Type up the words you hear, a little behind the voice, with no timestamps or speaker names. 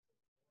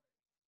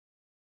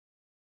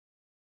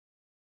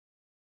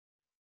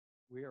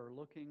We are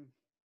looking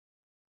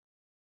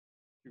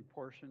through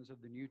portions of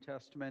the New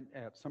Testament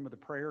at some of the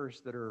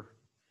prayers that are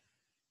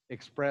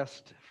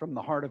expressed from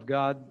the heart of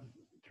God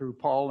through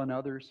Paul and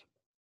others,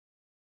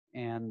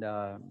 and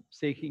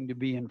seeking to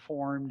be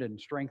informed and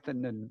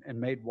strengthened and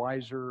made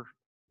wiser,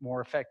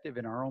 more effective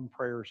in our own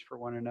prayers for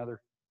one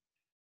another.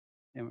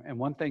 And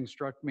one thing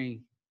struck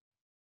me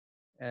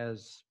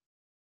as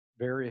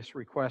various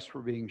requests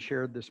were being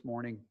shared this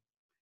morning.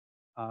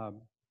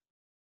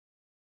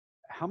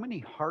 How many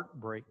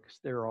heartbreaks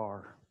there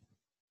are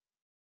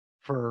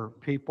for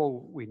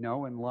people we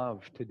know and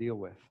love to deal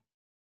with.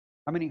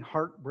 How many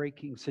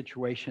heartbreaking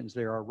situations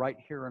there are right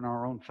here in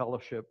our own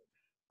fellowship,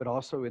 but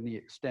also in the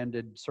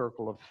extended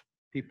circle of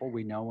people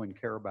we know and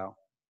care about.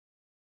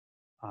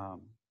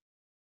 And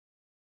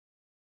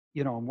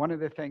one of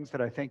the things that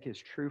I think is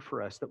true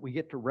for us that we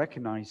get to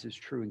recognize is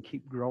true and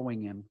keep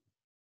growing in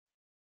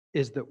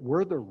is that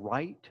we're the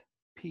right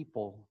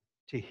people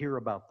to hear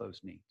about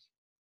those needs.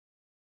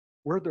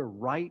 We're the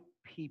right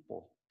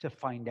people to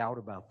find out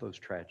about those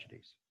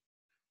tragedies.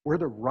 We're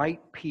the right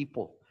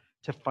people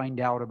to find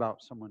out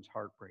about someone's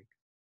heartbreak.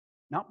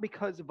 Not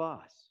because of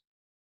us,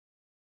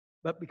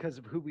 but because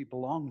of who we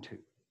belong to.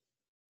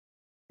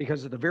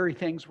 Because of the very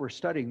things we're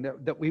studying,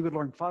 that we would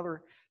learn,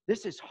 Father,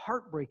 this is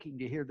heartbreaking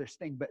to hear this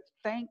thing, but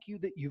thank you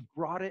that you've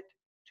brought it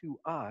to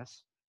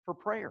us for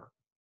prayer.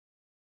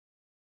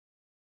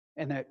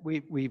 And that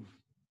we've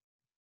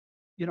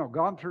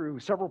gone through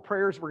several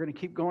prayers. We're going to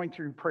keep going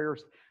through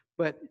prayers.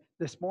 But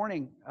this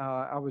morning,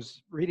 I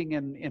was reading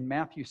in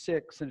Matthew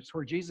 6, and it's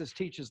where Jesus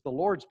teaches the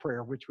Lord's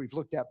Prayer, which we've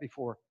looked at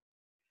before.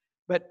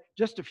 But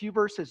just a few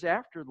verses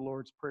after the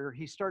Lord's Prayer,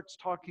 he starts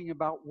talking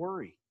about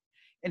worry.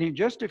 And in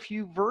just a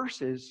few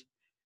verses,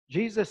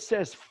 Jesus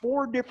says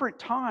 4 different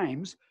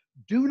times,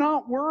 do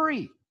not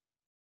worry.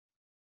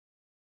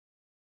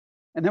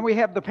 And then we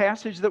have the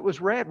passage that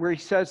was read where he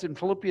says in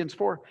Philippians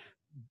 4,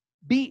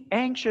 be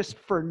anxious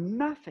for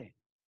nothing,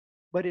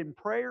 but in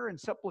prayer and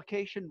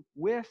supplication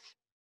with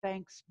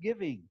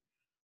thanksgiving,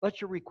 let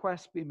your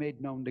requests be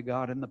made known to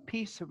God, and the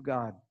peace of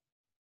God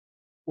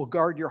will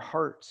guard your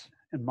hearts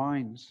and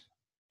minds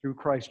through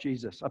Christ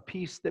Jesus, a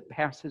peace that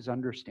passes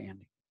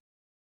understanding.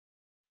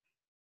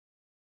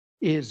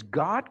 Is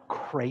God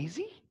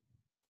crazy?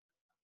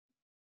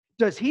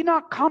 Does he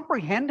not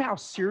comprehend how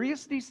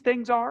serious these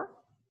things are?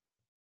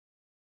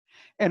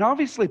 And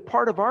obviously,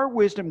 part of our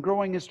wisdom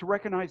growing is to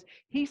recognize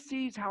he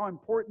sees how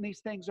important these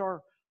things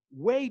are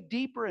way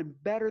deeper and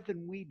better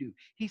than we do.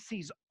 He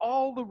sees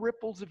all the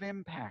ripples of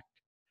impact,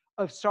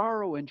 of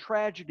sorrow and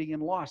tragedy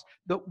and loss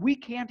that we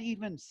can't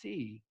even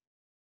see.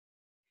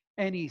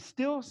 And he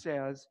still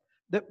says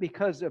that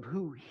because of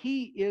who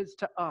he is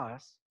to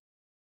us,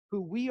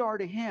 who we are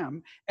to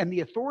him, and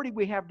the authority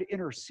we have to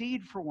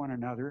intercede for one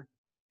another,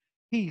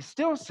 he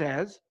still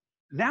says,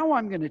 now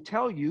I'm going to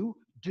tell you,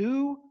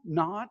 do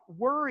not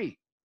worry.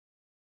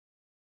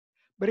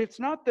 But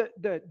it's not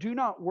the do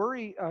not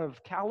worry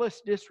of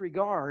callous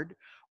disregard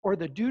or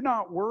the do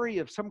not worry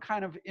of some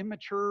kind of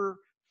immature,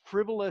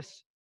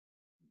 frivolous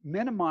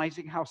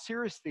minimizing how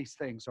serious these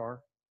things are.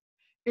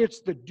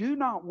 It's the do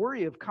not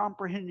worry of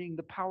comprehending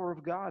the power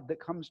of God that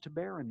comes to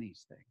bear in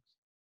these things.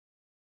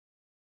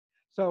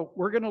 So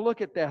we're going to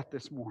look at that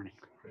this morning.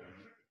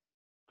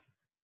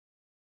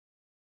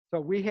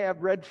 So we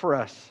have read for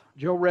us,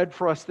 Joe read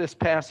for us this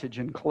passage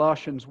in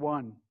Colossians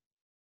 1.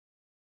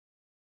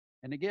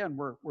 And again,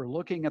 we're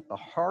looking at the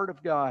heart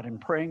of God and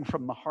praying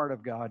from the heart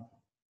of God.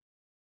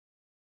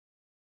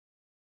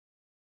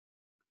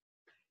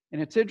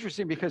 And it's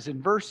interesting because in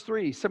verse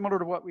 3, similar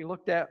to what we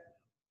looked at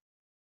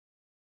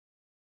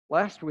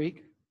last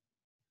week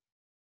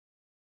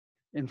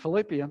in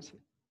Philippians,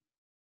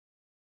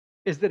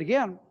 is that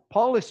again,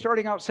 Paul is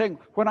starting out saying,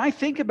 when I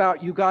think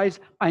about you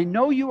guys, I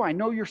know you, I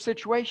know your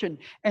situation.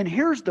 And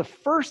here's the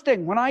first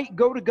thing, when I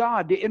go to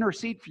God to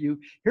intercede for you,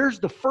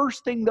 here's the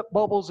first thing that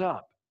bubbles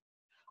up.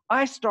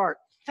 I start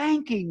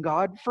thanking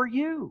God for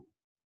you.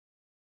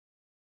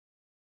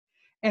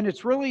 And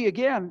it's really,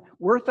 again,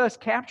 worth us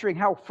capturing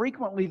how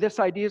frequently this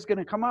idea is going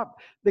to come up.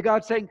 The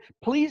God's saying,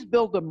 please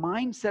build a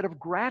mindset of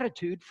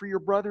gratitude for your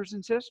brothers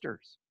and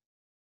sisters.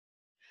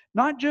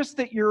 Not just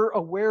that you're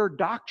aware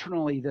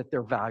doctrinally that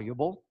they're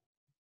valuable,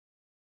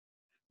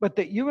 but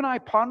that you and I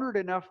ponder it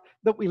enough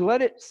that we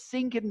let it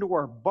sink into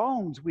our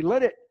bones. We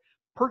let it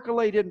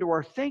percolate into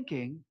our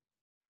thinking.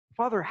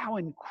 Father, how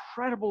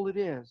incredible it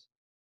is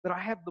that I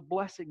have the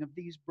blessing of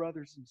these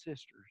brothers and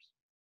sisters.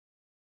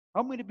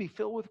 I'm going to be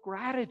filled with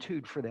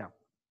gratitude for them.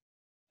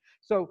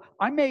 So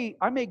I may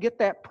get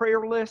that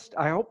prayer list.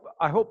 I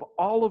hope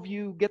all of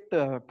you get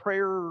the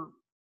prayer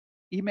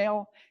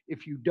email.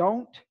 If you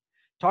don't,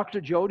 talk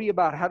to Jody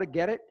about how to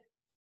get it.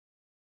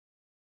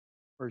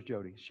 Where's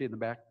Jody? Is she in the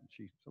back?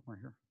 She's somewhere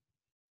here.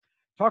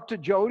 Talk to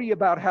Jody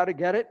about how to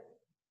get it.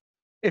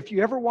 If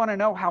you ever want to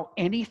know how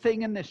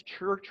anything in this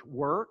church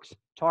works,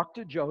 talk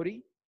to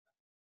Jody.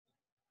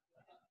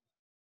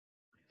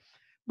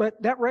 But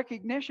that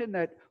recognition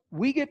that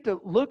we get to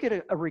look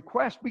at a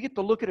request, we get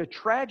to look at a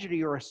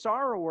tragedy or a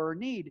sorrow or a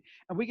need,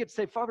 and we get to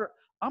say, Father,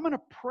 I'm going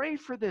to pray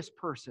for this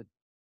person.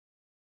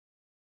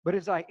 But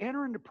as I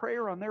enter into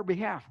prayer on their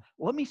behalf,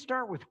 let me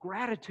start with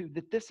gratitude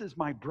that this is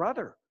my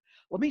brother.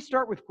 Let me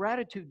start with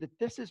gratitude that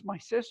this is my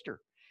sister.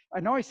 I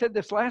know I said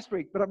this last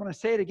week, but I'm going to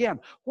say it again.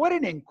 What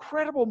an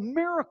incredible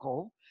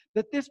miracle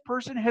that this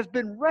person has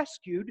been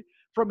rescued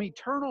from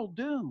eternal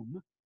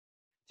doom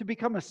to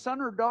become a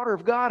son or daughter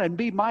of God and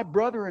be my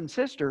brother and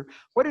sister.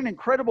 What an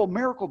incredible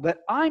miracle that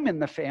I'm in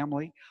the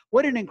family.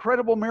 What an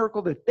incredible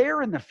miracle that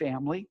they're in the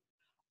family.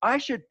 I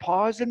should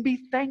pause and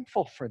be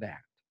thankful for that.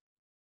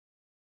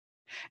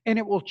 And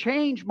it will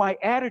change my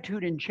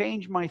attitude and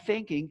change my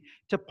thinking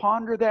to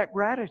ponder that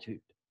gratitude.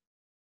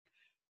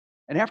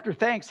 And after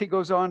thanks, he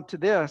goes on to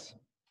this.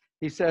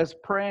 He says,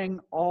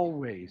 praying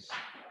always.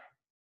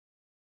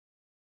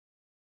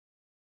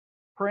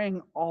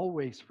 Praying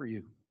always for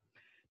you.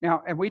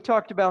 Now, and we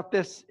talked about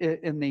this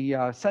in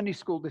the Sunday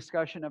school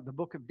discussion of the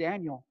book of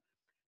Daniel,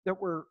 that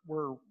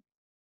we're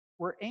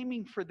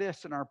aiming for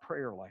this in our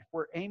prayer life.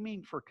 We're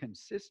aiming for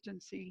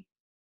consistency,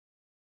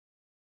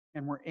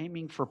 and we're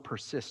aiming for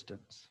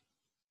persistence.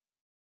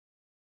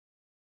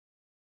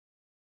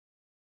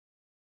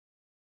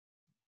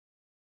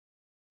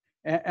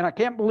 And I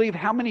can't believe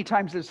how many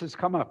times this has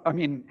come up. I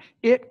mean,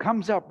 it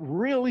comes up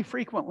really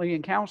frequently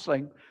in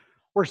counseling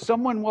where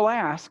someone will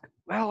ask,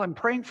 well, I'm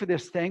praying for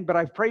this thing, but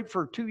I've prayed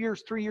for 2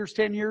 years, 3 years,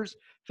 10 years,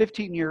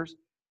 15 years.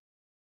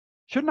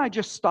 Shouldn't I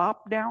just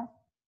stop now?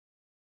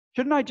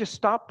 Shouldn't I just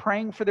stop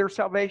praying for their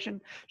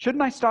salvation?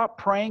 Shouldn't I stop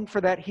praying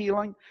for that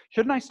healing?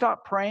 Shouldn't I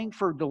stop praying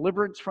for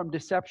deliverance from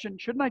deception?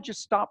 Shouldn't I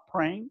just stop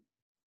praying?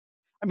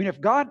 I mean,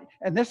 if God,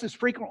 and this is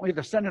frequently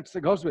the sentence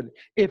that goes with it,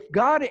 if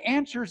God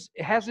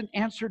hasn't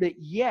answered it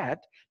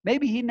yet,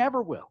 maybe he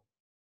never will.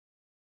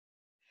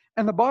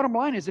 And the bottom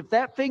line is, if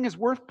that thing is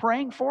worth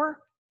praying for,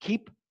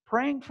 keep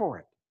praying for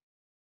it.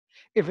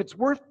 If it's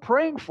worth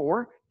praying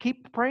for,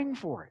 keep praying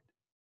for it.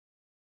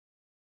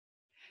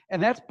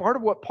 And that's part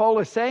of what Paul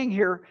is saying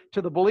here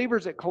to the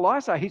believers at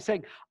Colossae. He's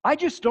saying, I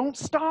just don't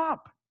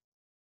stop.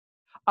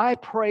 I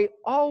pray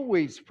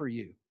always for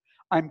you.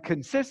 I'm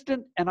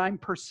consistent and I'm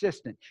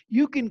persistent.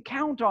 You can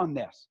count on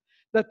this,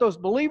 that those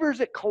believers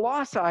at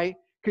Colossae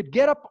could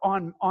get up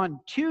on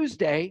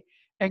Tuesday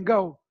and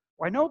go,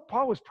 well, I know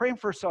Paul was praying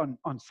for us on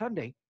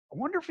Sunday. I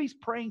wonder if he's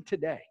praying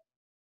today.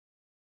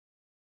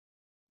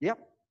 Yep,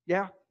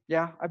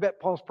 yeah, I bet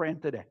Paul's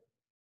praying today.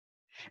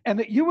 And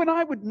that you and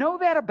I would know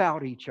that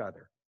about each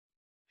other.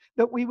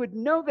 That we would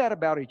know that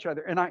about each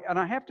other. And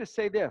I have to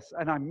say this,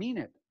 and I mean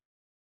it.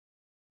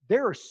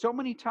 There are so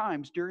many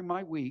times during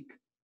my week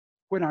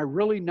when I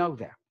really know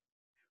that.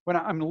 When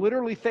I'm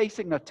literally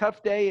facing a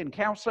tough day in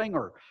counseling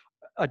or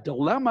a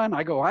dilemma, and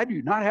I go, I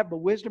do not have the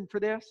wisdom for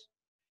this.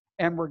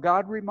 And where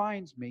God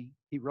reminds me,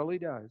 he really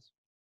does.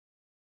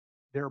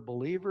 There are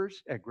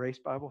believers at Grace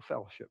Bible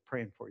Fellowship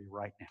praying for you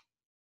right now.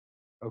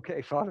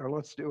 Okay, Father,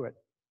 let's do it.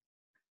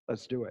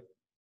 Let's do it.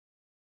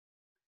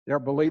 There are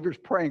believers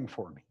praying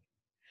for me.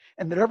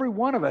 And that every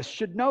one of us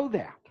should know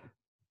that.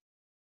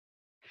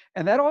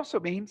 And that also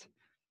means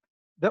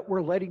that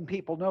we're letting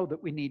people know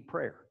that we need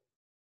prayer.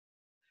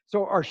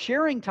 So our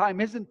sharing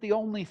time isn't the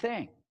only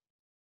thing.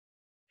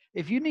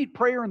 If you need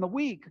prayer in the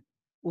week,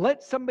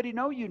 let somebody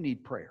know you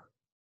need prayer.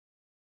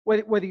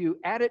 Whether you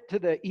add it to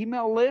the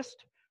email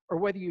list or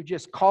whether you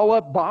just call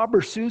up Bob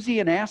or Susie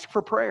and ask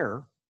for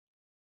prayer,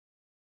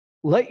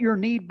 let your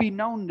need be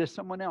known to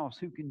someone else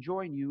who can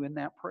join you in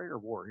that prayer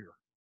warrior,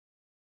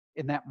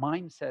 in that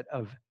mindset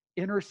of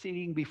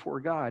interceding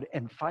before God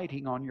and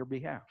fighting on your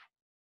behalf.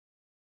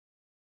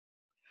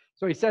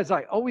 So he says,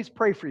 I always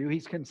pray for you.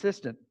 He's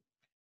consistent.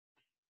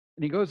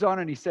 And he goes on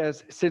and he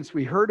says, since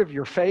we heard of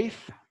your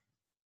faith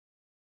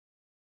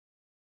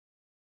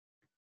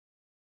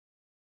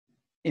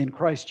in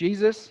Christ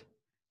Jesus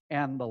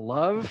and the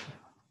love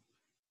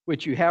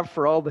which you have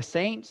for all the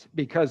saints,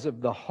 because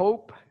of the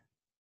hope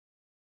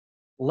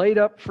laid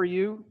up for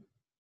you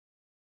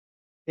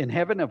in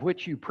heaven, of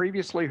which you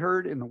previously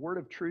heard in the word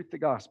of truth, the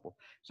gospel.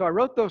 So I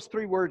wrote those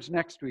three words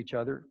next to each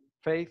other: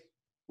 faith,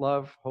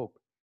 love, hope.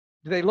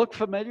 Do they look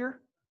familiar?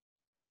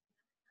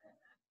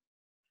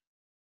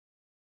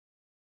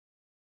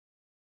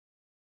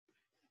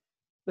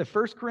 The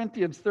 1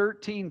 Corinthians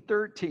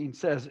 13:13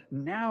 says,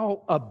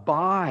 now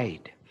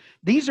abide.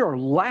 These are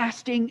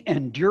lasting,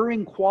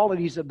 enduring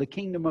qualities of the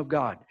kingdom of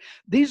God.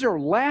 These are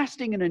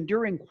lasting and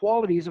enduring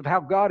qualities of how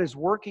God is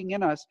working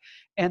in us,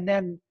 and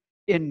then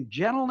in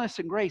gentleness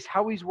and grace,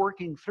 how he's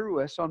working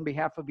through us on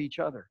behalf of each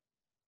other.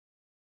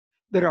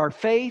 That our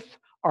faith,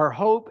 our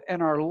hope,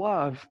 and our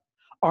love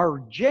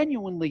are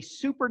genuinely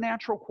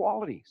supernatural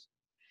qualities.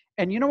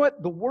 And you know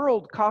what? The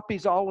world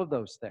copies all of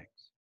those things.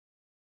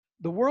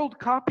 The world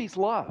copies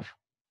love.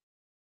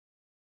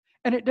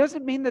 And it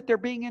doesn't mean that they're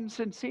being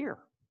insincere,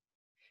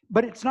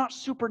 but it's not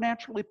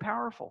supernaturally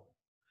powerful.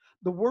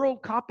 The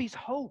world copies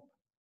hope.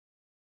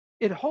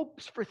 It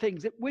hopes for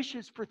things. It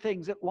wishes for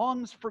things. It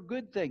longs for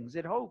good things.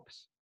 It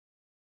hopes.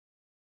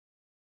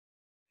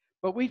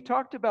 But we've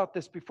talked about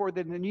this before,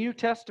 that in the New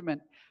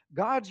Testament,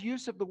 God's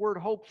use of the word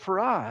hope for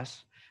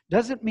us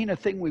doesn't mean a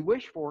thing we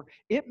wish for.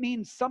 It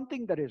means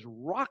something that is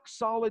rock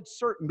solid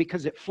certain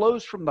because it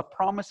flows from the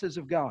promises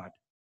of God.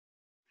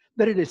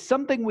 that it is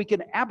something we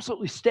can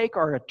absolutely stake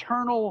our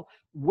eternal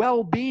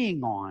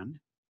well-being on,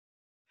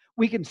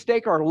 we can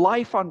stake our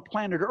life on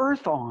planet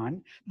Earth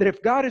on, that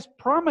if God has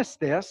promised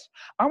this,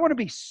 I want to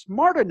be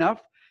smart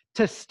enough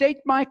to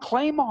stake my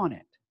claim on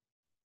it.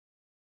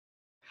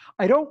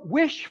 I don't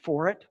wish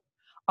for it.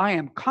 I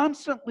am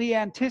constantly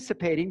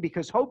anticipating,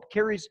 because hope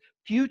carries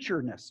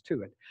futureness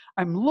to it.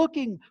 I'm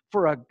looking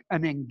for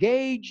an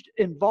engaged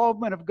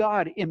involvement of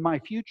God in my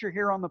future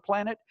here on the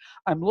planet.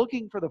 I'm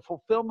looking for the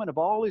fulfillment of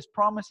all His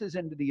promises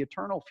into the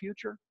eternal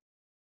future.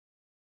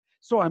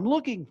 So I'm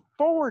looking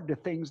forward to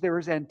things. There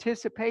is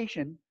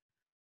anticipation,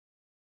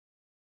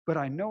 but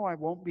I know I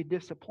won't be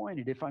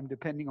disappointed if I'm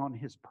depending on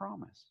His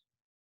promise.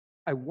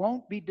 I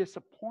won't be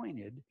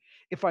disappointed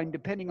if I'm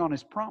depending on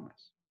His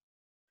promise.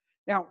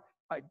 Now,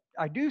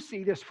 I do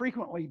see this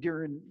frequently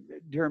during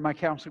my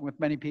counseling with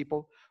many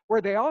people,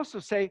 where they also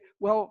say,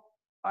 well,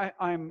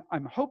 I'm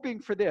hoping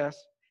for this,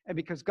 and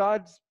because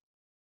God's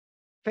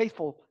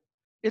faithful,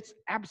 it's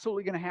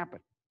absolutely going to happen.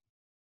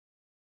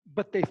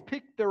 But they've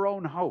picked their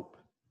own hope.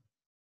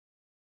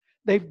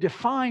 They've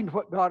defined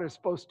what God is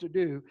supposed to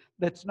do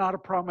that's not a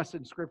promise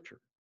in Scripture.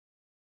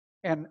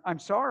 And I'm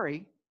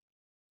sorry,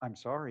 I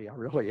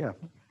really am.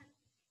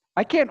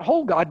 I can't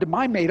hold God to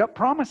my made-up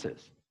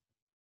promises.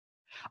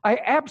 I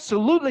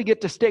absolutely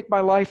get to stake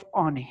my life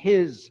on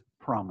His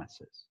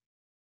promises.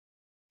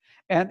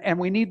 And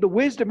we need the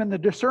wisdom and the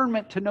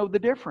discernment to know the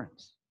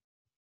difference.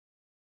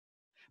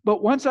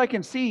 But once I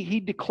can see He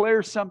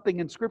declares something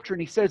in Scripture and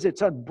He says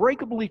it's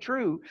unbreakably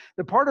true,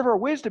 the part of our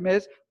wisdom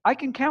is I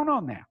can count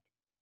on that.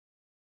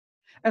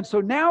 And so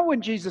now when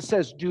Jesus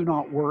says, do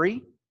not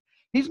worry,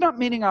 He's not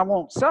meaning I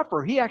won't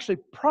suffer. He actually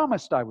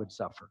promised I would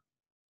suffer.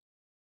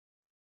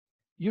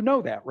 You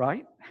know that,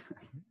 right?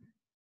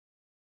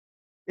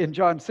 In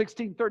John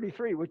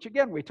 16:33, which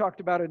again, we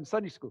talked about in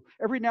Sunday school.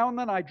 Every now and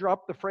then I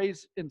drop the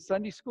phrase in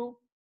Sunday school.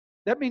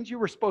 That means you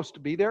were supposed to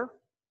be there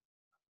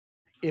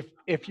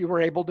if you were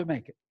able to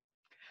make it.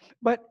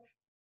 But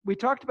we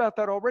talked about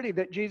that already,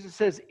 that Jesus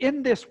says,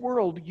 in this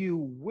world you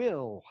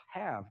will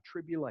have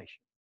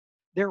tribulation.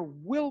 There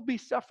will be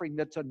suffering.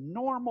 That's a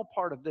normal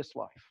part of this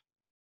life.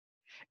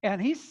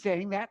 And He's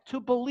saying that to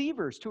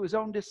believers, to His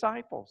own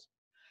disciples.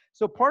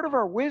 So part of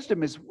our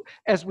wisdom is,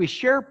 as we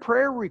share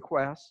prayer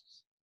requests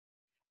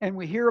and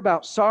we hear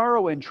about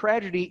sorrow and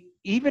tragedy,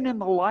 even in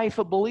the life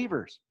of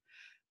believers.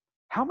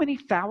 How many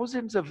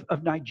thousands of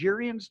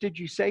Nigerians did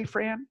you say,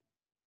 Fran?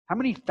 How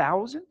many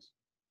thousands?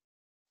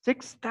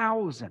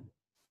 6,000.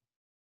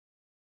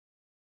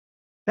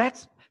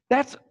 That's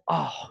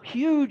a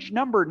huge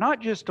number,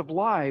 not just of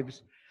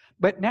lives,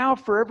 but now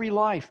for every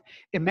life.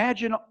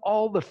 Imagine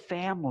all the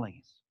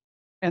families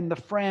and the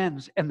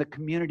friends and the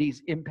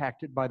communities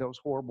impacted by those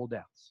horrible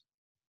deaths.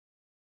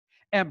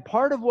 And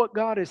part of what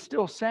God is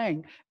still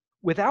saying,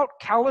 without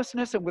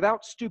callousness and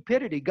without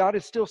stupidity, God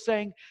is still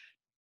saying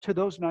to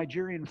those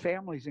Nigerian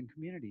families and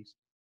communities,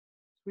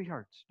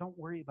 sweethearts, don't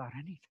worry about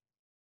anything.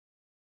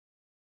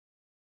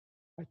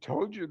 I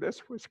told you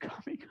this was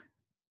coming,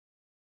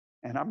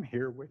 and I'm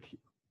here with you.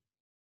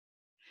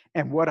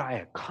 And what I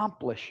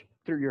accomplish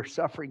through your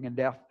suffering and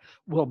death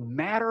will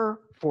matter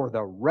for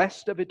the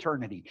rest of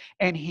eternity.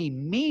 And He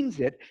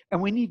means it,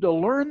 and we need to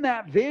learn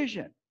that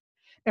vision.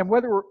 And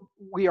whether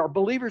we are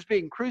believers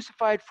being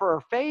crucified for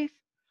our faith,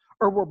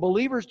 or we're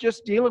believers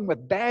just dealing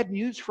with bad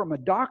news from a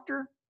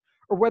doctor,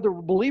 or whether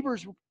we're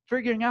believers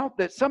figuring out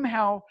that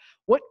somehow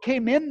what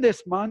came in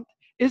this month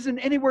isn't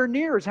anywhere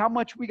near as how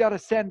much we got to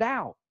send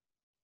out.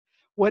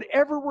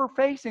 Whatever we're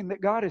facing,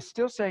 that God is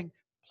still saying,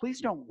 please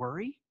don't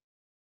worry.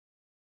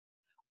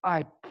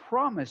 I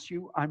promise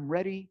you I'm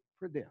ready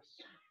for this.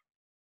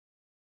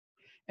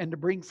 And to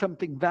bring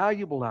something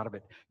valuable out of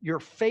it.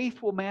 Your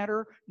faith will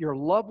matter, your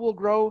love will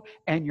grow,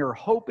 and your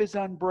hope is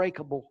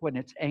unbreakable when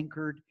it's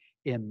anchored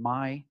in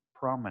my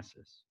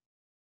promises.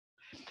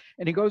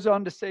 And he goes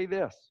on to say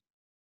this.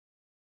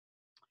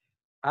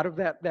 Out of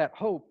that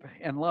hope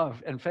and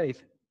love and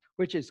faith,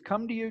 which has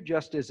come to you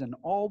just as in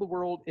all the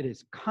world, it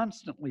is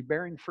constantly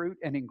bearing fruit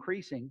and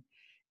increasing,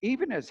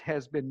 even as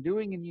has been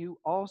doing in you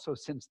also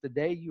since the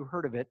day you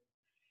heard of it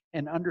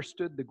and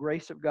understood the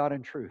grace of God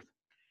in truth.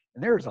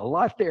 And there's a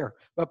lot there.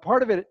 But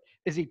part of it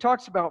is he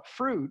talks about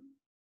fruit.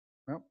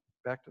 Well,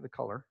 back to the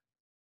color.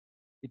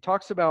 He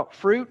talks about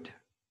fruit.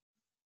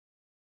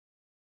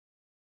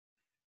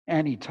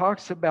 And he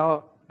talks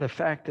about the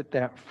fact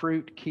that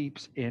fruit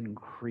keeps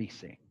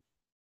increasing.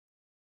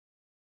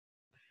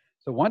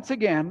 So once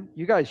again,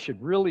 you guys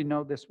should really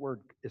know this word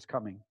is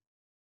coming.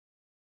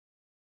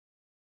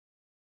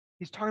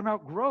 He's talking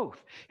about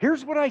growth.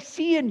 Here's what I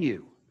see in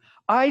you.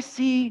 I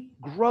see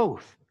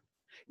growth.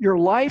 Your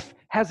life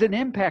has an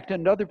impact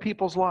on other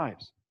people's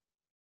lives.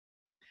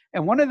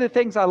 And one of the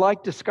things I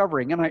like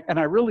discovering, and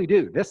I really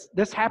do,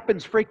 this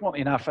happens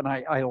frequently enough, and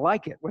I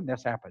like it when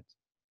this happens,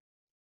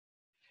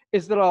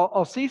 is that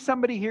I'll see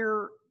somebody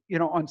here,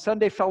 on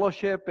Sunday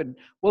fellowship, and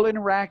we'll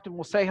interact and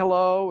we'll say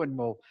hello and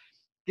we'll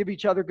give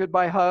each other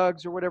goodbye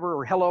hugs or whatever,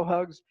 or hello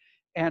hugs.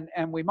 And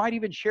we might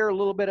even share a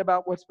little bit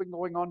about what's been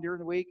going on during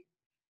the week.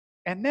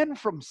 And then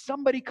from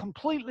somebody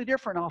completely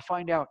different, I'll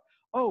find out,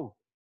 oh,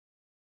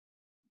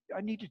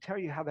 I need to tell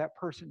you how that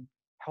person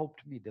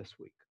helped me this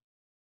week.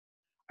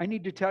 I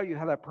need to tell you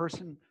how that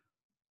person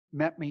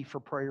met me for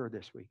prayer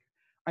this week.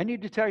 I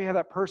need to tell you how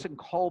that person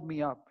called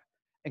me up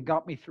and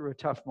got me through a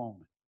tough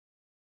moment.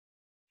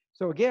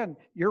 So again,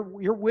 your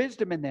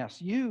wisdom in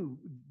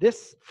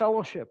this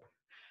fellowship,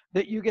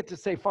 that you get to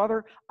say,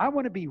 Father, I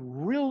want to be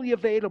really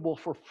available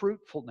for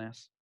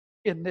fruitfulness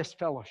in this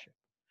fellowship.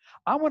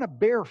 I want to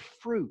bear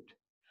fruit.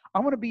 I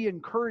want to be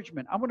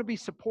encouragement. I want to be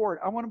support.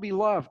 I want to be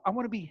love. I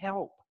want to be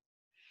help.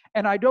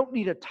 And I don't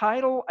need a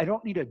title. I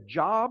don't need a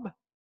job.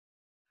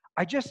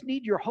 I just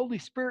need your Holy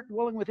Spirit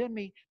dwelling within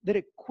me that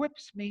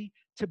equips me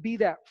to be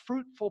that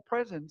fruitful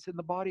presence in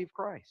the body of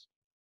Christ.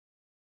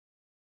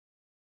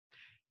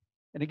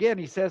 And again,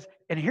 he says,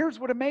 and here's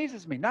what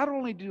amazes me. Not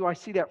only do I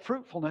see that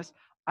fruitfulness,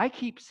 I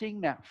keep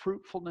seeing that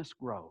fruitfulness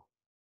grow.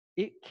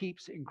 It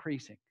keeps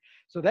increasing.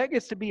 So that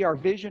gets to be our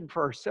vision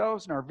for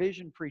ourselves and our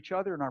vision for each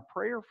other and our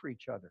prayer for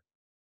each other.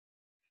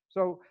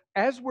 So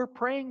as we're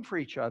praying for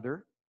each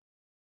other,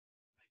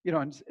 you know,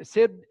 and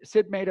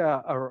Sid made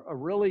a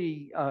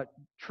really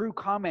true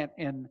comment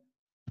in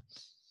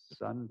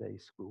Sunday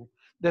school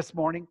this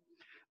morning.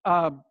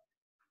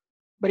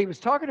 But he was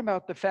talking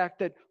about the fact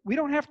that we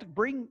don't have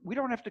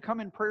to come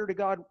in prayer to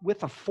God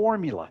with a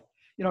formula.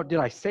 You know, did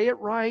I say it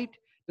right?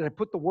 Did I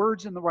put the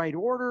words in the right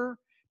order?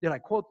 Did I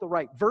quote the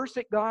right verse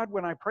at God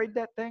when I prayed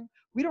that thing?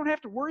 We don't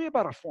have to worry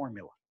about a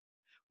formula.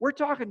 We're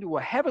talking to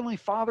a heavenly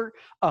Father,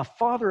 a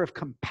Father of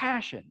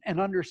compassion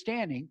and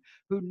understanding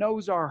who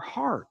knows our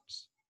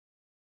hearts.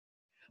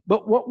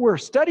 But what we're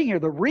studying here,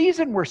 the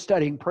reason we're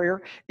studying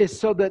prayer is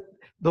so that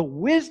the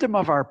wisdom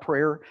of our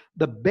prayer,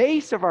 the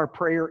base of our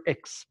prayer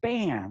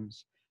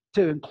expands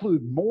to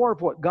include more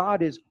of what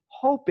God is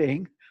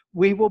hoping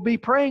we will be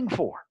praying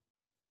for.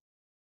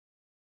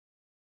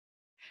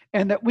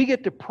 And that we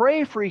get to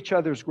pray for each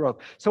other's growth.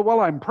 So while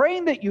I'm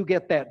praying that you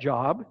get that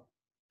job,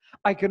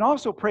 I can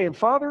also pray, and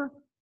Father,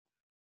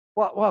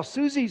 while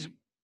Susie's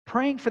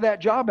praying for that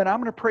job and I'm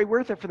going to pray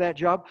with her for that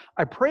job,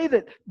 I pray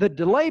that the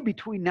delay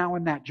between now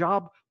and that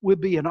job will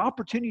be an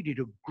opportunity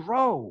to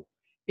grow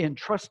in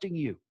trusting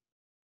you.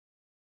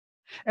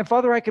 And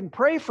Father, I can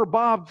pray for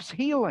Bob's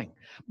healing,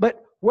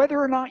 but whether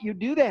or not you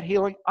do that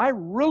healing, I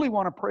really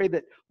want to pray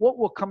that what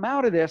will come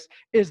out of this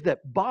is that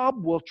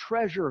Bob will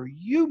treasure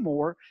you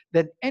more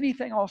than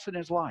anything else in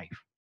his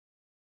life.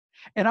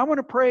 And I want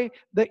to pray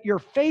that your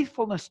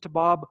faithfulness to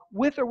Bob,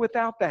 with or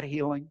without that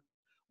healing,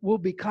 will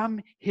become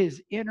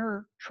his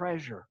inner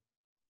treasure,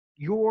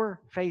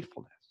 your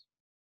faithfulness.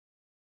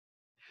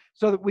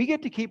 So that we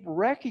get to keep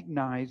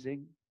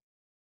recognizing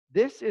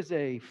this is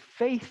a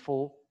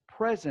faithful,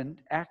 present,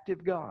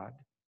 active God.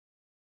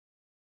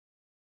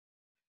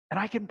 And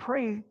I can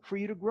pray for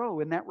you to grow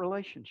in that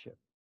relationship.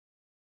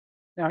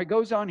 Now, it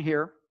goes on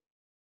here.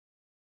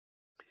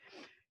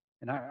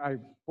 And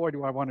boy,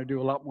 do I want to do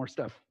a lot more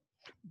stuff.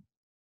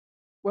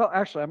 Well,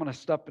 actually, I'm going to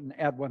stop and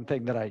add one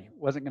thing that I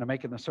wasn't going to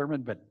make in the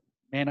sermon, but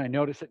man, I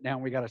notice it now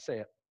and we got to say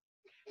it.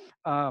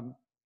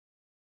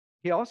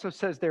 He also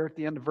says there at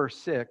the end of verse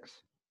 6,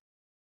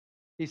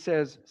 he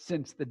says,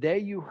 since the day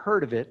you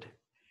heard of it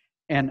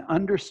and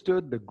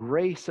understood the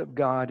grace of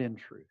God in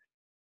truth.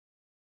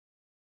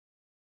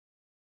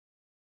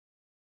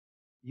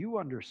 You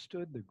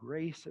understood the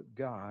grace of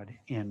God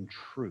in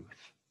truth.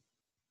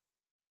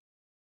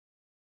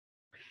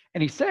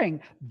 And he's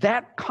saying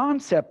that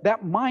concept,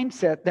 that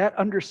mindset, that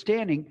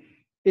understanding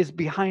is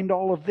behind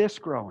all of this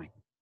growing.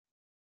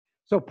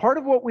 So part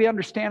of what we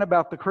understand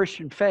about the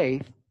Christian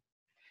faith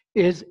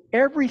is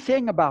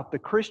everything about the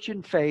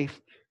Christian faith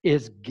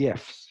is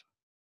gifts.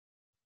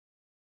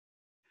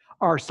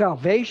 Our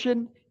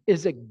salvation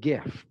is a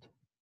gift.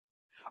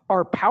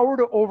 Our power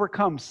to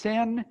overcome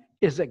sin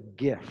is a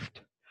gift.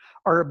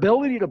 Our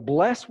ability to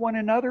bless one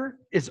another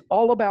is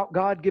all about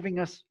God giving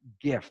us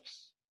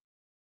gifts.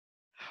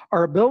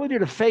 Our ability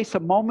to face a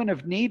moment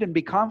of need and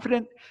be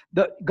confident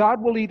that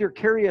God will either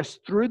carry us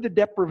through the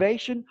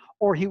deprivation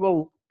or He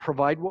will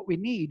provide what we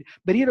need.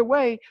 But either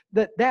way,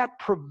 that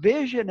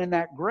provision and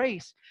that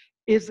grace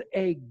is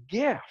a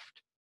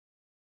gift.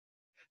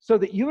 So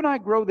that you and I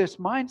grow this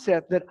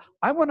mindset that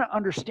I want to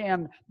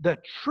understand the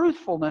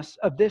truthfulness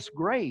of this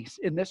grace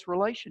in this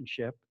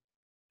relationship,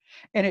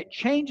 and it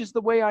changes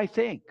the way I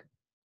think.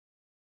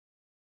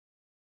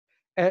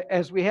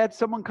 As we had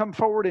someone come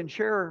forward and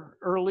share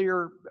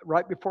earlier,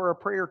 right before our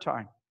prayer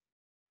time,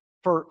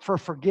 for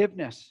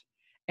forgiveness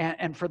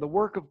and for the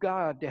work of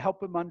God to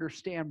help him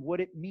understand what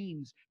it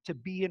means to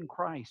be in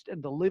Christ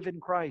and to live in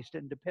Christ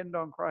and depend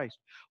on Christ.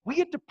 We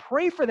get to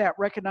pray for that,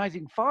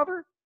 recognizing,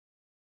 Father,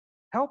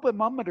 help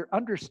him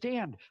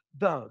understand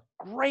the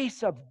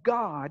grace of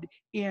God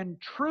in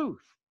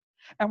truth.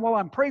 And while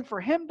I'm praying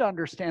for him to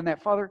understand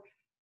that, Father,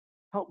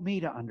 help me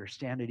to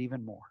understand it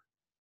even more.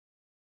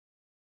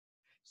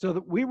 So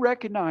that we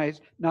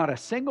recognize not a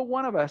single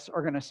one of us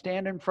are going to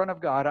stand in front of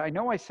God. I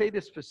know I say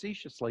this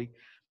facetiously,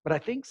 but I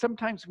think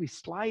sometimes we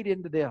slide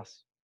into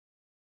this.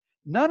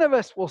 None of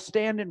us will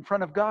stand in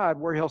front of God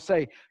where he'll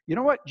say, you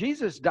know what,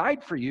 Jesus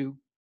died for you,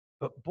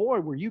 but boy,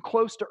 were you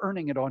close to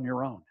earning it on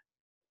your own.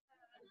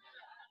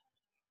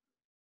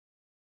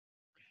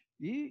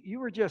 You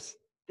were just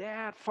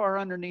that far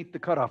underneath the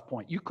cutoff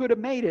point. You could have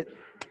made it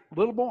a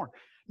little more.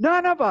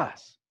 None of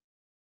us.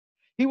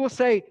 He will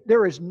say,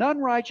 there is none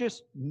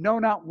righteous, no,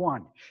 not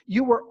one.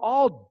 You were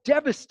all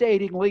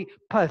devastatingly,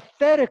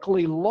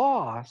 pathetically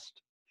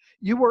lost.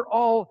 You were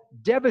all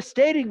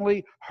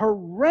devastatingly,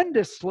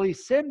 horrendously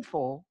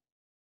sinful.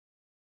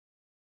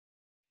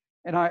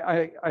 And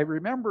I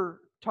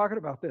remember talking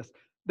about this,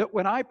 that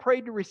when I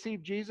prayed to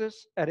receive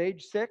Jesus at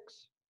age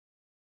 6,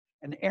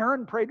 and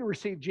Aaron prayed to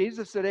receive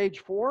Jesus at age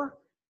 4,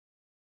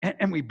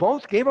 and we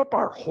both gave up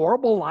our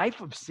horrible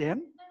life of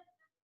sin,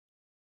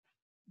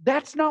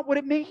 that's not what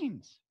it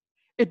means.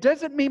 It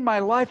doesn't mean my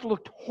life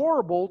looked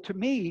horrible to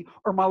me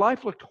or my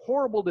life looked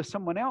horrible to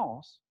someone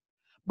else.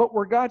 But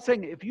where God's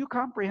saying, if you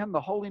comprehend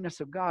the holiness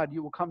of God,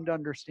 you will come to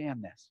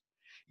understand this.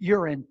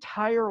 Your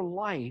entire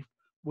life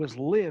was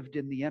lived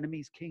in the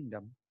enemy's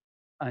kingdom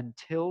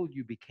until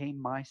you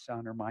became my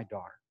son or my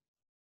daughter.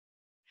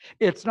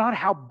 It's not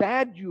how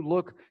bad you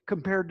look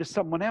compared to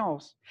someone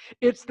else.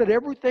 It's that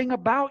everything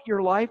about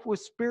your life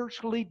was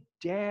spiritually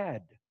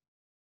dead.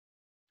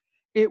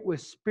 It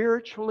was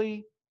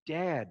spiritually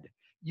dead.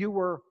 You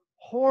were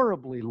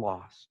horribly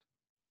lost.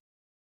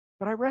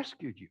 But I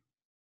rescued you.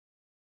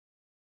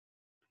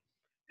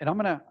 And I'm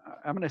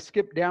gonna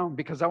skip down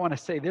because I want to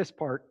say this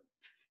part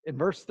in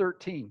verse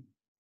 13.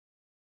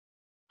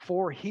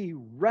 For he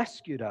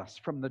rescued us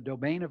from the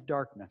domain of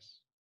darkness,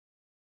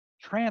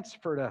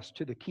 transferred us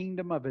to the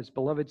kingdom of his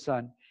beloved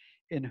Son,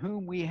 in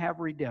whom we have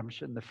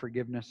redemption, the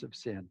forgiveness of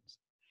sins.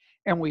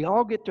 And we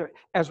all get to,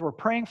 as we're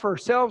praying for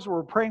ourselves, or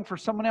we're praying for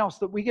someone else,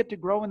 that we get to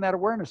grow in that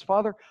awareness.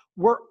 Father,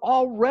 we're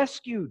all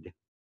rescued.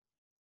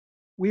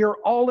 We are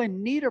all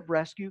in need of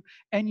rescue,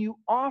 and you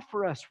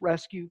offer us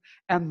rescue,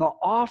 and the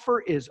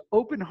offer is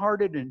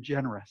open-hearted and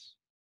generous.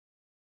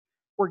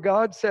 Where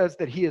God says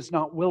that he is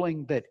not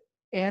willing that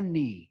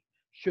any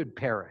should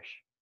perish,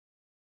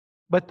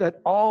 but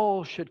that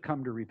all should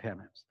come to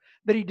repentance,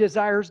 that he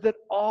desires that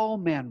all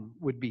men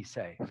would be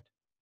saved.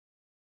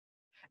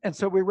 And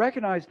so we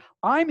recognize,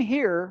 I'm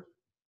here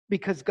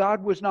because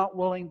God was not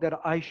willing that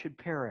I should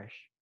perish.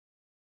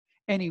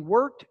 And he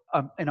worked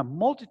in a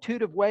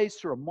multitude of ways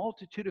through a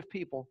multitude of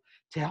people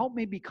to help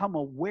me become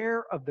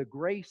aware of the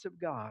grace of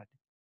God.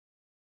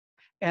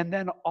 And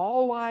then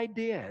all I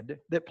did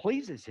that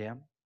pleases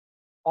him,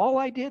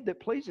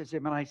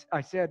 and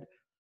I said,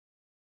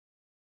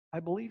 I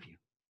believe you.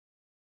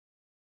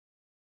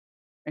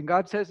 And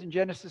God says in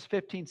Genesis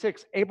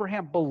 15:6,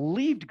 Abraham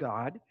believed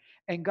God,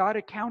 and God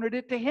accounted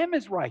it to him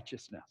as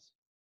righteousness.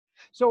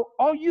 So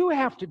all you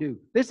have to do,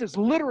 this is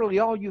literally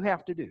all you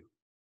have to do.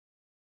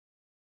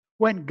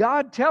 When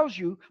God tells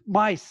you,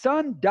 my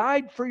son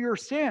died for your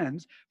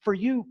sins, for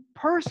you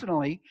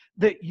personally,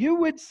 that you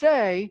would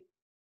say,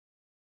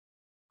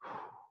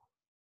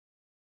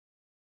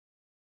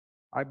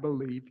 I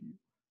believe you,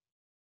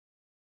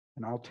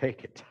 and I'll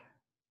take it.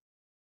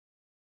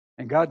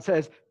 And God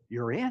says,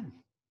 you're in.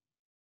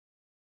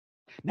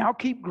 Now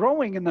keep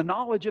growing in the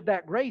knowledge of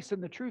that grace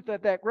and the truth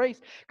of that grace,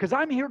 because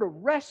I'm here to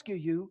rescue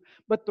you,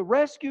 but the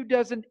rescue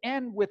doesn't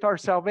end with our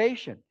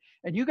salvation.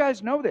 And you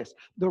guys know this.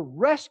 The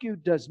rescue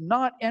does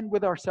not end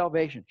with our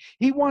salvation.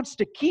 He wants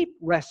to keep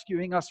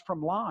rescuing us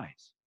from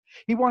lies.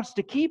 He wants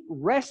to keep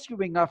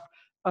rescuing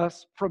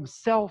us from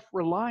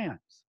self-reliance.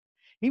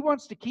 He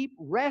wants to keep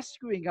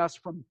rescuing us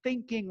from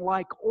thinking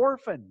like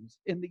orphans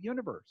in the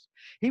universe.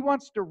 He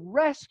wants to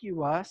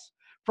rescue us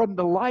from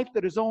the life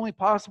that is only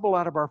possible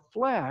out of our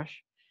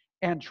flesh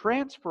and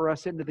transfer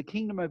us into the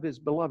kingdom of his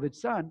beloved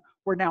Son,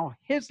 where now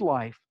his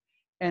life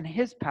and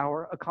his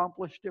power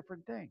accomplish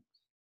different things.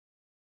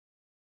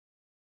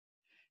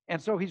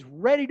 And so he's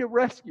ready to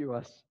rescue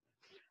us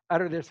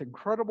out of this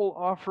incredible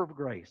offer of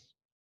grace.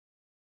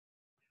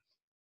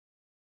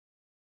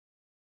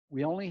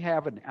 We only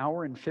have an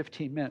hour and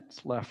 15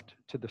 minutes left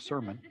to the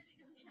sermon.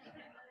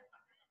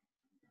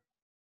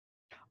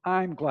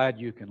 I'm glad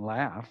you can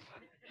laugh.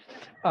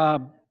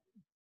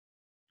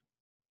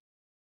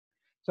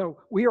 So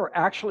we are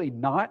actually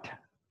not,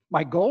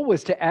 my goal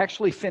was to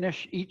actually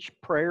finish each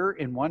prayer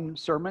in one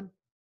sermon.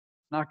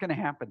 Not going to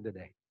happen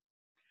today.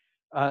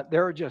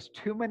 There are just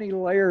too many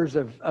layers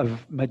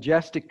of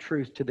majestic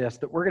truth to this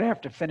that we're going to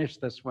have to finish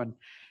this one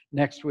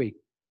next week.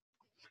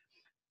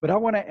 But I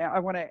want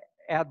to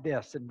add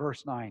this in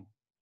verse 9.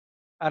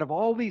 Out of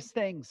all these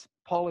things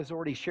Paul has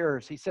already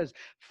shared, he says,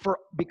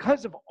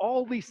 because of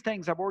all these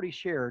things I've already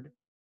shared,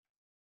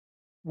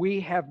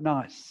 we have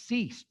not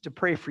ceased to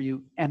pray for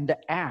you and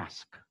to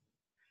ask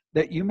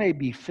that you may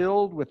be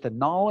filled with the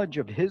knowledge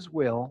of his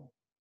will,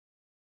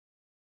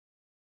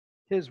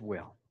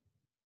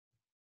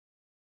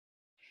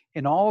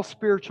 in all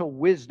spiritual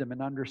wisdom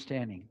and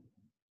understanding.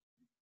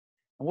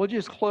 And we'll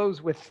just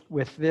close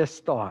with this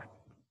thought.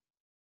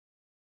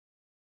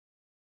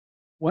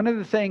 One of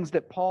the things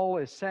that Paul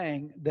is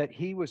saying that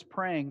he was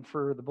praying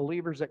for the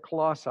believers at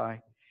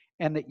Colossae,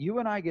 and that you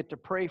and I get to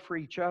pray for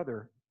each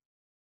other,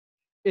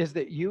 is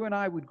that you and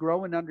I would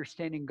grow in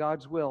understanding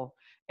God's will.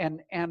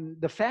 And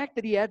the fact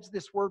that he adds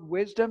this word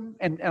wisdom,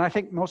 and I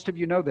think most of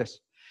you know this,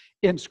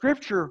 in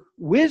Scripture,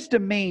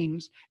 wisdom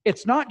means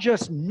it's not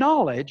just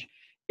knowledge,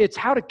 it's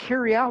how to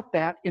carry out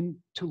that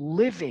into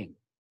living.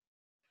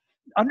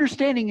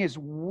 Understanding his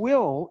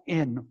will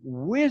in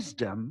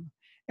wisdom,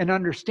 and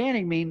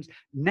understanding means,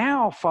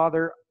 now,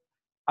 Father,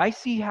 I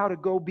see how to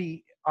go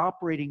be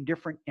operating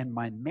different in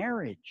my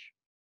marriage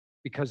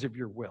because of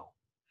your will.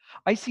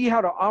 I see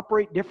how to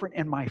operate different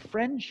in my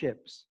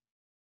friendships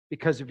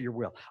because of your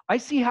will. I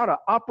see how to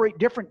operate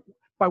different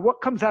by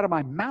what comes out of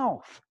my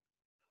mouth,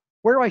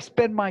 where I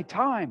spend my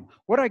time,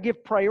 what I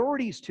give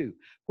priorities to,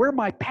 where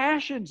my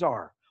passions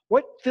are,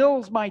 what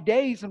fills my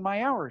days and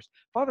my hours.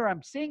 Father,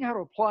 I'm seeing how to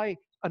apply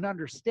an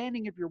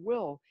understanding of your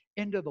will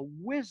into the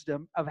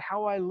wisdom of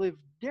how I live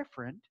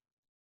different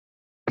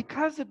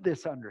because of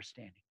this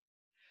understanding.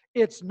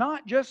 It's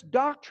not just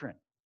doctrine.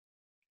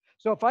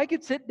 So if I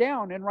could sit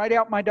down and write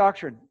out my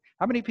doctrine,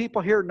 how many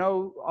people here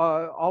know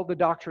all the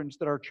doctrines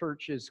that our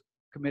church is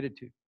committed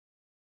to?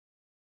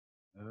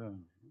 Oh.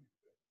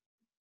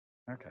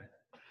 Okay.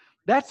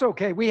 That's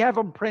okay. We have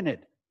them printed.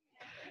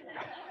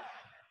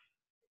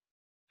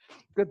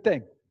 Good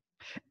thing.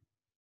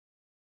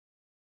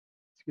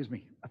 Excuse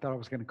me. I thought I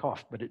was going to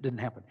cough, but it didn't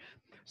happen.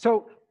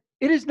 So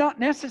it is not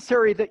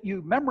necessary that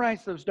you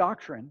memorize those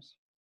doctrines.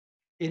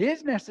 It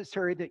is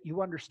necessary that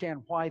you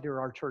understand why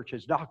there are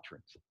church's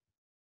doctrines.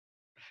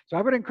 So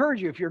I would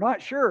encourage you, if you're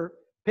not sure,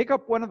 pick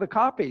up one of the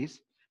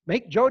copies.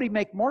 Make Jody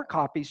make more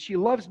copies. She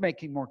loves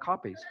making more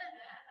copies.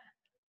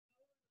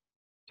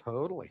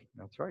 Totally.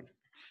 That's right.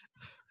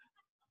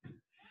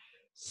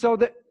 So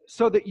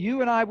that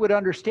you and I would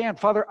understand,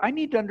 Father, I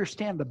need to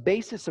understand the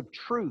basis of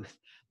truth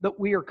that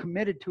we are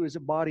committed to as a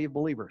body of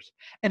believers.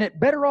 And it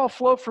better all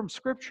flow from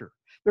Scripture.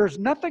 There's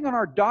nothing on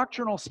our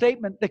doctrinal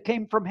statement that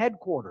came from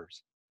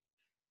headquarters.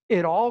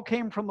 It all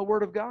came from the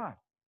Word of God.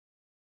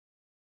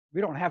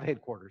 We don't have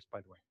headquarters,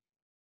 by the way.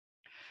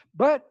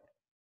 But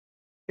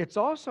it's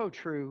also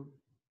true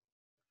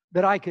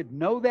that I could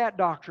know that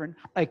doctrine,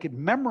 I could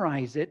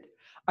memorize it,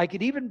 I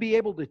could even be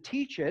able to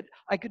teach it,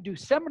 I could do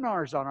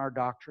seminars on our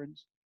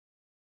doctrines,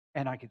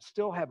 and I could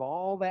still have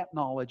all that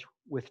knowledge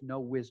with no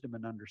wisdom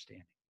and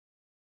understanding.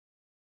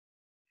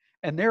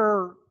 And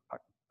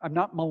I'm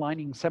not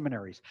maligning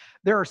seminaries.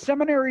 There are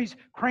seminaries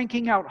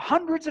cranking out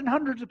hundreds and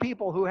hundreds of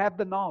people who have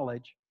the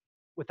knowledge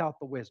without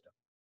the wisdom.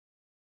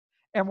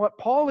 And what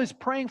Paul is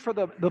praying for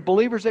the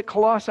believers at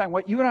Colossae, and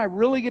what you and I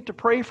really get to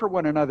pray for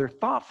one another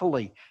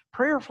thoughtfully,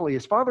 prayerfully,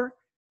 is, Father,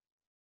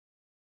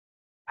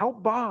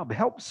 help Bob,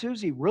 help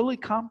Susie really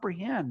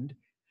comprehend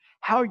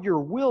how your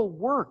will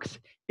works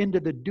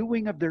into the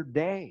doing of their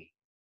day,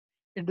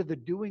 into the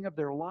doing of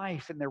their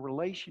life and their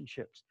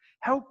relationships.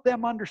 Help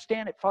them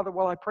understand it, Father,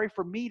 while I pray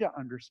for me to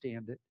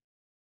understand it,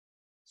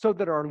 so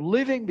that our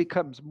living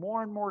becomes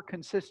more and more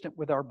consistent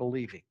with our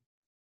believing.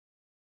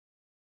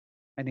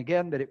 And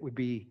again, that it would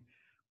be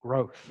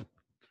growth.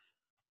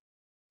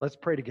 Let's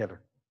pray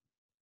together.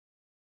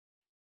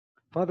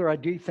 Father, I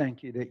do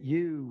thank you that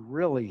you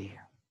really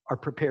are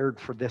prepared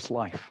for this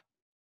life.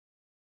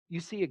 You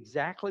see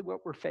exactly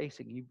what we're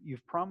facing.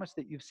 You've promised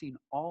that you've seen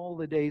all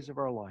the days of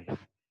our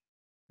life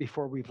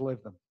before we've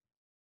lived them.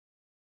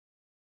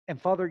 And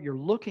Father, you're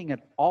looking at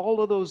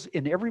all of those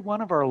in every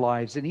one of our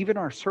lives, and even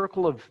our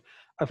circle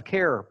of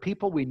care,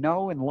 people we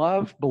know and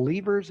love,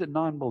 believers and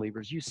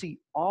non-believers. You see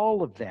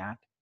all of that,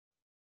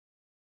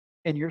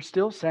 and you're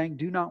still saying,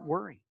 do not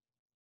worry.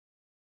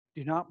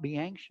 Do not be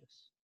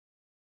anxious.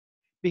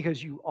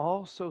 Because you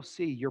also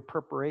see your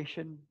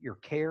preparation, your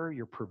care,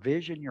 your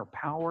provision, your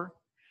power.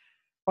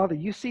 Father,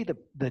 you see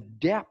the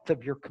depth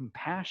of your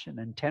compassion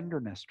and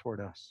tenderness toward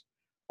us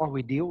while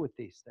we deal with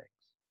these things.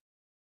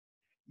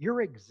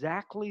 You're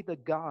exactly the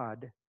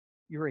God,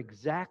 you're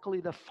exactly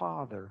the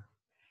Father,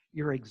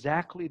 you're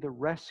exactly the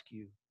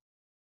rescue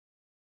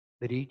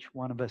that each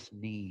one of us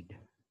need.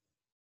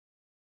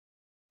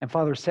 And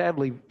Father,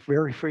 sadly,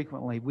 very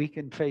frequently, we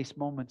can face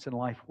moments in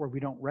life where we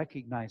don't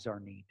recognize our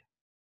need,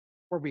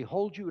 where we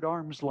hold you at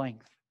arm's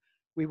length.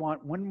 We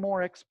want one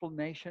more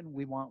explanation.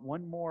 We want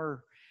one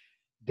more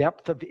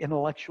depth of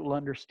intellectual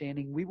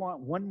understanding. We want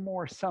one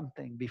more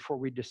something before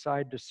we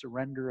decide to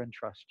surrender and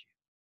trust you.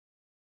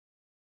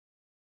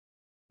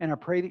 And I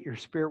pray that your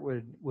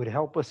Spirit would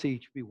help us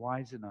each be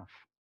wise enough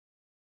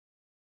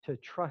to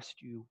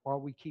trust you while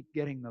we keep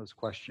getting those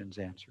questions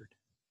answered,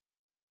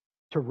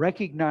 to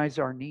recognize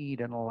our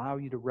need and allow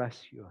you to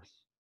rescue us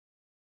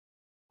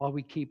while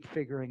we keep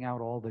figuring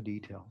out all the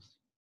details.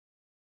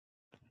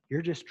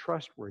 You're just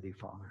trustworthy,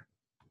 Father.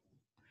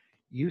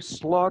 You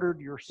slaughtered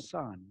your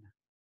Son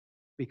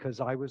because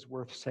I was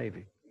worth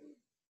saving.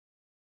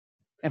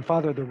 And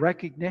Father, the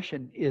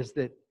recognition is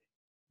that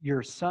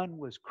your Son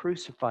was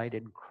crucified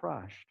and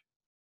crushed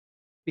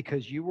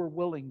because you were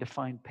willing to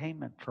find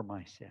payment for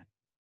my sin.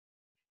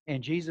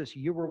 And Jesus,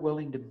 you were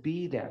willing to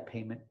be that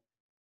payment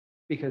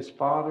because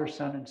Father,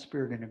 Son, and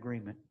Spirit in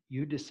agreement,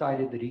 you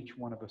decided that each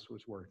one of us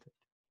was worth it.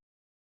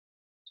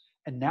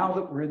 And now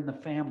that we're in the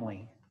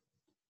family,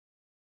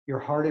 Your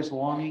heart is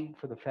longing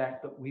for the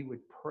fact that we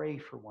would pray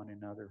for one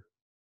another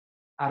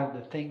out of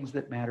the things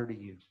that matter to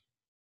you,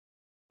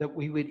 that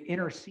we would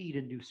intercede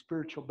and do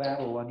spiritual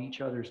battle on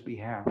each other's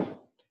behalf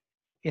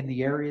in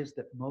the areas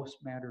that most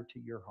matter to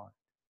your heart.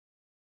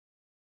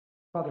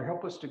 Father,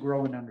 help us to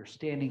grow in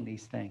understanding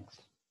these things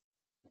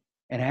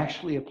and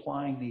actually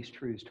applying these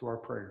truths to our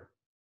prayer,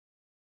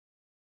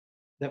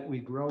 that we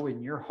grow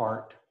in your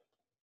heart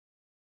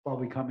while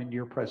we come into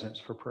your presence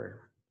for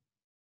prayer.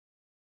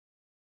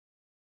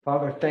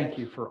 Father, thank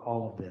you for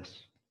all of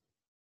this.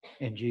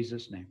 In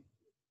Jesus' name,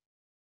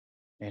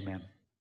 amen.